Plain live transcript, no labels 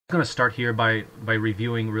going to start here by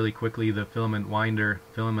reviewing really quickly the filament winder,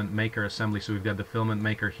 filament maker assembly. So we've got the filament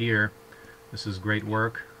maker here. This is great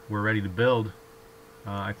work. We're ready to build.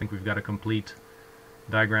 I think we've got a complete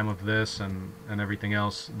diagram of this and everything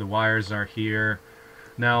else. The wires are here.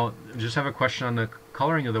 Now, just have a question on the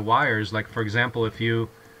coloring of the wires. Like, for example, if you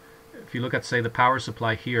look at, say, the power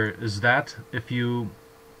supply here, is that if you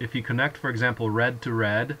connect, for example, red to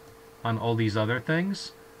red on all these other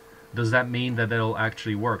things, does that mean that it'll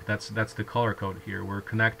actually work? That's the color code here. We're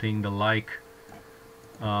connecting the like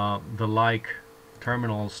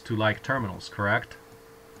terminals to like terminals, correct?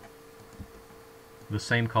 The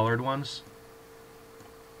same colored ones.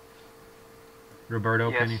 Roberto,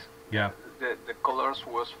 yes. Can you? Yeah. The colors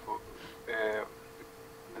was for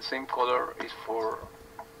the same color is for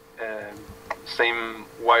same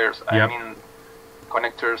wires. Yep. I mean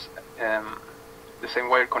connectors. The same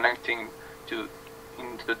wire connecting to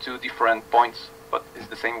into two different points, but it's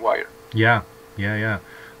the same wire. Yeah.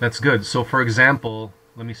 That's good. So, for example,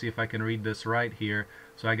 let me see if I can read this right here.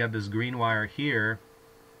 So I got this green wire here,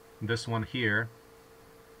 this one here,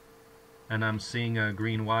 and I'm seeing a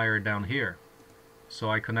green wire down here. So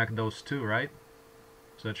I connect those two, right?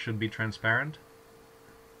 So it should be transparent.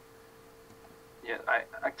 Yeah, I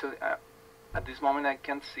actually at this moment I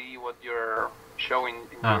can't see what you're showing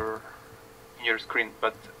in your screen,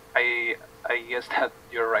 but I guess that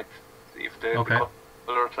you're right. If the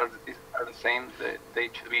colors are the same, they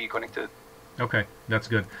should be connected. Okay, that's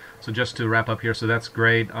good. So just to wrap up here, so that's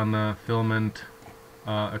great on the filament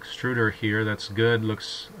extruder here. That's good.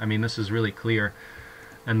 Looks, I mean, this is really clear.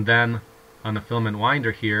 And then on the filament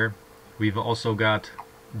winder here, we've also got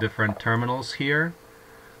different terminals here.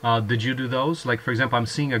 Did you do those? Like, for example, I'm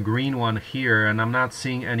seeing a green one here, and I'm not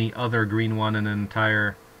seeing any other green one in an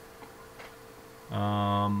entire...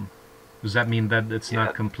 does that mean that it's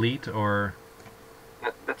not complete, or...?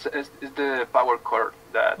 That's the power cord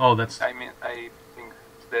that... Oh, that's... I mean, I think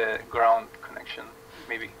it's the ground connection,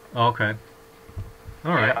 maybe. Oh, okay.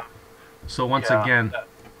 All right. Yeah. So once again...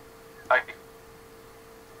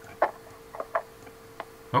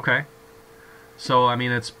 Okay. So, I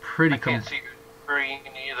mean, it's pretty... I can't see green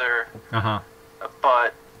either.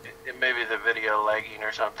 But it may be the video lagging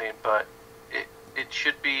or something, but it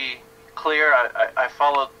should be clear. I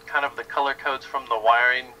followed kind of the color codes from the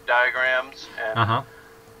wiring diagrams, and I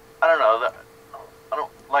don't know, I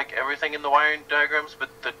don't like everything in the wiring diagrams, but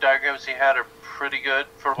the diagrams he had are pretty good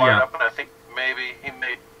for wiring up, and I think maybe he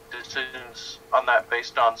made decisions on that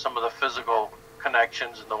based on some of the physical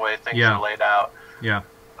connections and the way things are laid out. Yeah.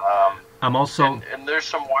 I'm also... And there's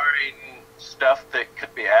some wiring stuff that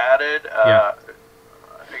could be added. I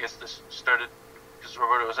guess this started because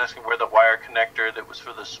Roberto was asking where the wire connector that was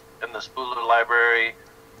for this in the spooler library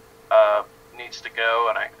needs to go,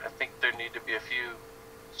 and I think there need to be a few,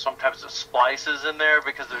 sometimes the splices in there,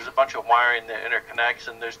 because there's a bunch of wiring that interconnects,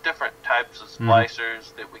 and there's different types of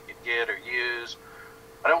splicers that we could get or use.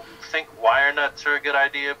 I don't think wire nuts are a good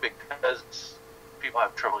idea because people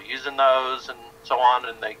have trouble using those and so on,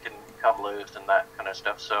 and they can come loose and that kind of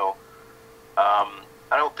stuff. So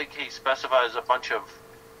I don't think he specifies a bunch of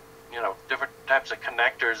different types of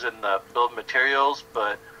connectors in the build materials,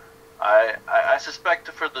 but I suspect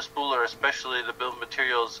for the spooler especially, the build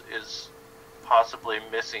materials is possibly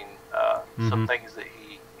missing some things that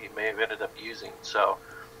he may have ended up using. So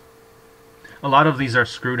a lot of these are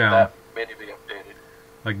screw down. That may need to be updated.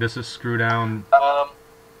 Like this is screw down.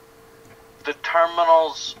 The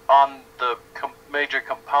terminals on the major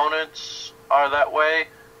components are that way,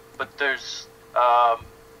 but there's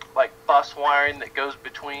like bus wiring that goes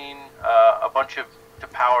between to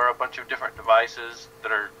power a bunch of different devices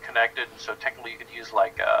that are connected, and so technically you could use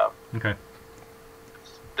like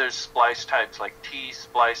there's splice types like T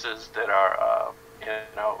splices that are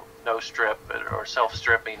no strip or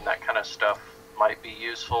self-stripping. That kind of stuff might be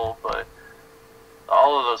useful, but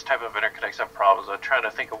all of those type of interconnects have problems. I'm trying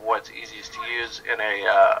to think of what's easiest to use in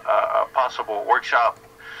a possible workshop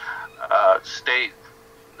state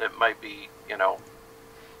that might be,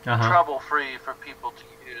 trouble-free for people to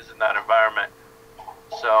use in that environment.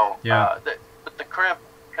 So, but the crimp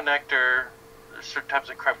connector, there's certain types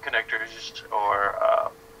of crimp connectors,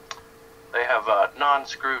 or they have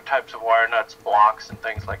non-screw types of wire nuts, blocks, and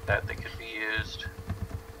things like that that could be used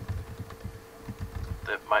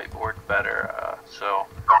that might work better. So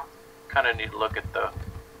kind of need to look at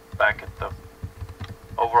back at the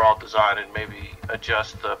overall design and maybe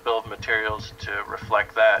adjust the bill of materials to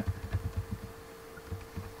reflect that.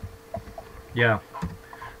 Yeah.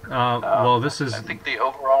 Well, this is... I think the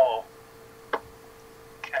overall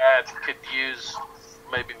CAD could use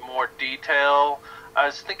maybe more detail. I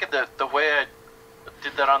was thinking that the way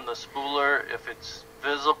did that on the spooler, if it's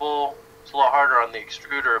visible, it's a little harder on the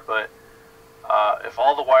extruder, but if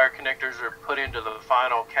all the wire connectors are put into the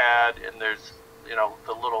final CAD and there's, you know,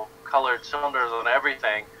 the little colored cylinders on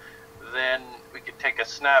everything, then we could take a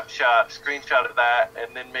screenshot of that,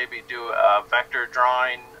 and then maybe do a vector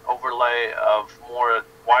drawing overlay of more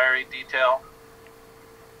wiry detail.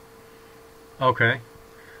 Okay.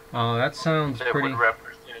 That sounds that pretty... would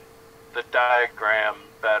represent the diagram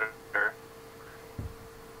better.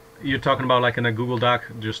 You're talking about like in a Google Doc,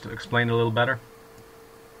 just to explain it a little better?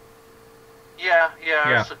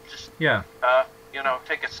 Yeah. So just, you know,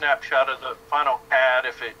 take a snapshot of the final CAD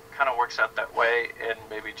if it kind of works out that way, and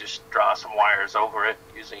maybe just draw some wires over it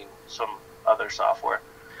using some other software.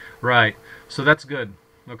 Right. So that's good.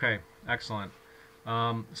 Okay. Excellent.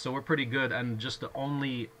 So we're pretty good, and just the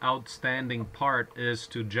only outstanding part is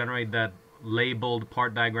to generate that labeled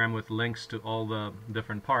part diagram with links to all the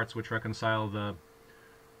different parts, which reconcile the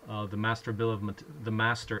master bill of the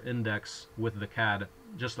master index with the CAD,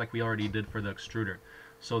 just like we already did for the extruder.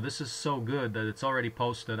 So this is so good that it's already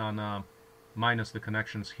posted on minus the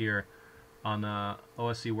connections here on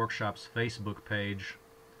OSE Workshop's Facebook page.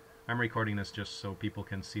 I'm recording this just so people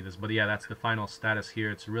can see this, but yeah, that's the final status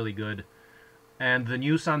here. It's really good. And the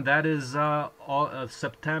news on that is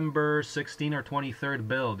September 16 or 23rd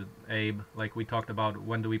build, Abe, like we talked about.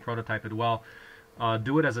 When do we prototype it? Well,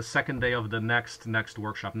 do it as a second day of the next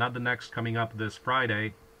workshop, not the next coming up this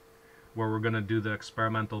Friday, where we're going to do the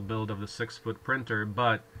experimental build of the 6-foot printer,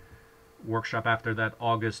 but workshop after that,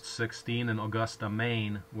 August 16 in Augusta,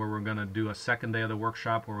 Maine, where we're going to do a second day of the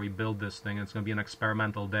workshop where we build this thing. It's going to be an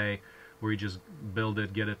experimental day where we just build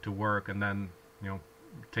it, get it to work, and then, you know,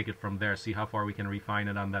 take it from there, see how far we can refine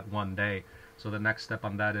it on that one day. So the next step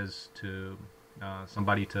on that is to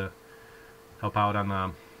somebody to help out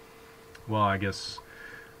on well, I guess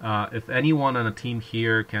if anyone on a team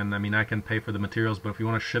here can, I mean, I can pay for the materials, but if you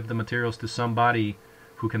want to ship the materials to somebody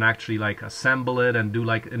who can actually like assemble it and do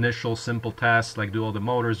like initial simple tests, like do all the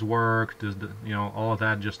motors work, does the, you know, all of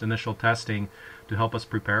that, just initial testing to help us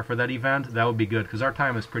prepare for that event, that would be good, because our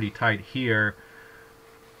time is pretty tight here,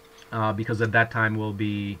 because at that time we'll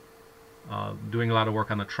be doing a lot of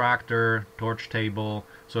work on the tractor, torch table.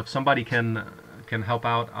 So if somebody can help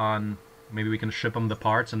out on, maybe we can ship them the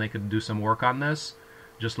parts and they could do some work on this,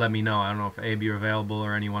 just let me know. I don't know if Abe, you're available,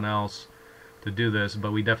 or anyone else to do this,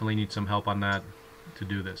 but we definitely need some help on that to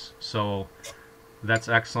do this. So that's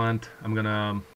excellent. I'm gonna